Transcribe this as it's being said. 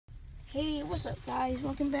Hey, what's up guys?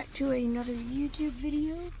 Welcome back to another YouTube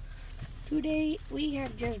video. Today we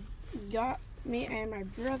have just got me and my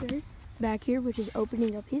brother back here, which is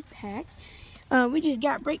opening up his pack. We just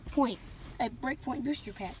got a breakpoint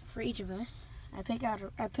booster pack for each of us. I picked out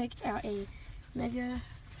a Mega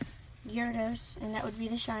Gyarados, and that would be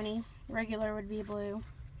the shiny. Regular would be blue.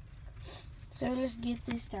 So let's get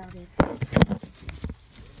this started.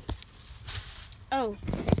 Oh,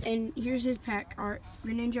 and here's his pack art.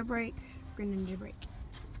 Greninja Break.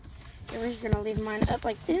 So we're just gonna leave mine up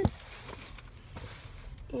like this,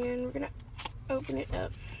 and we're gonna open it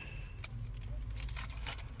up.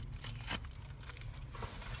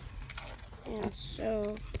 And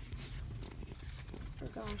so, oh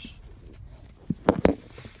gosh.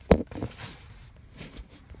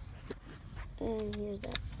 And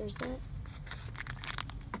there's that.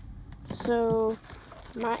 So,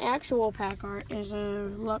 my actual pack art is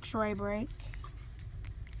a Luxray Break.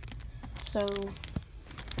 So,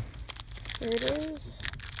 here it is.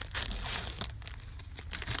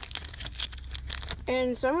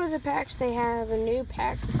 And some of the packs, they have a new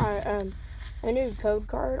a new code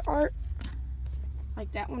card art, like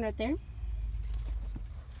that one right there.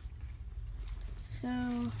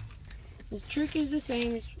 So, the trick is the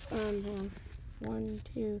same. It's, hold on. 1,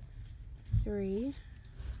 2, 3.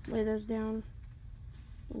 Lay those down.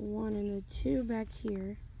 1 and the 2 back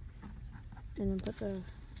here, and then put the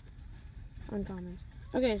uncommons.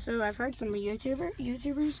 Okay, so I've heard some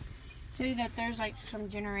YouTubers say that there's like some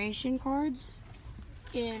generation cards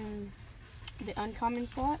in the uncommon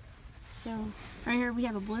slot. So right here we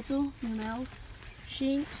have a Blitzel, Mel,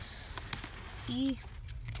 Shinx, E.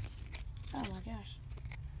 Oh my gosh,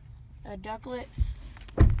 a Ducklet,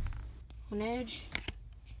 an Edge,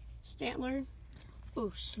 Stantler.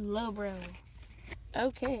 Ooh, Slowbro.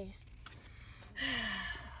 Okay.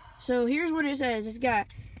 So here's what it says. It's got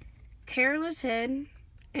Careless Head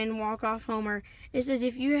and Walk Off Homer. It says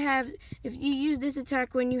if you use this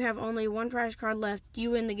attack when you have only one prize card left,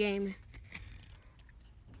 you win the game.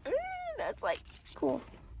 That's like cool.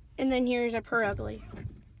 And then here's a Purugly.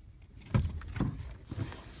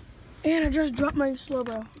 And I just dropped my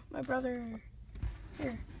Slowbro. My brother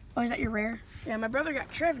here. Oh, is that your rare? Yeah, my brother got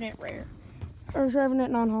Trevenant rare. Or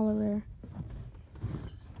Trevenant non-holo rare.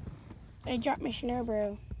 I dropped my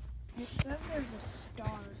Snowbro. It says there's a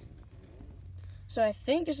star. So I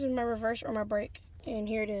think this is my reverse or my break. And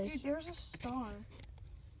here it is. Dude, there's a star.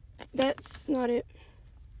 That's not it.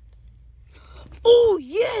 Oh,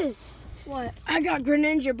 yes! What? I got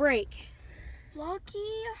Greninja Break. Lucky?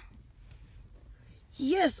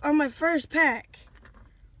 Yes, on my first pack.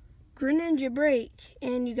 Greninja Break.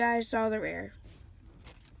 And you guys saw the rare.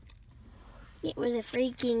 It was a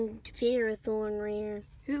freaking Ferrothorn rare.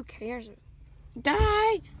 Who cares?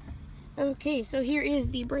 Die! Okay, so here is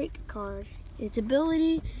the break card. Its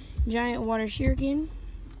ability, Giant Water Shuriken.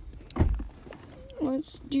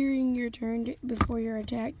 Once during your turn before you're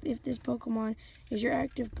attacked, if this Pokemon is your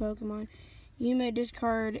active Pokemon, you may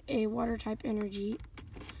discard a Water type energy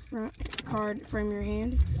card from your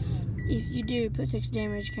hand. If you do, put 6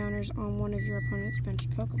 damage counters on one of your opponent's bench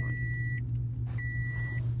Pokemon.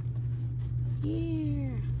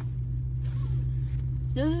 Yeah.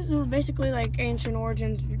 This is basically like Ancient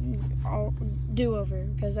Origins do-over,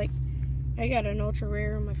 because like I got an ultra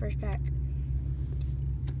rare in my first pack.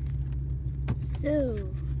 So,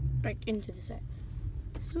 like into the set.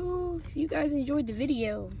 So, if you guys enjoyed the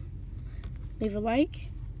video, leave a like,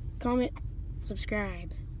 comment,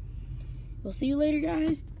 subscribe. We'll see you later,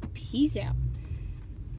 guys. Peace out.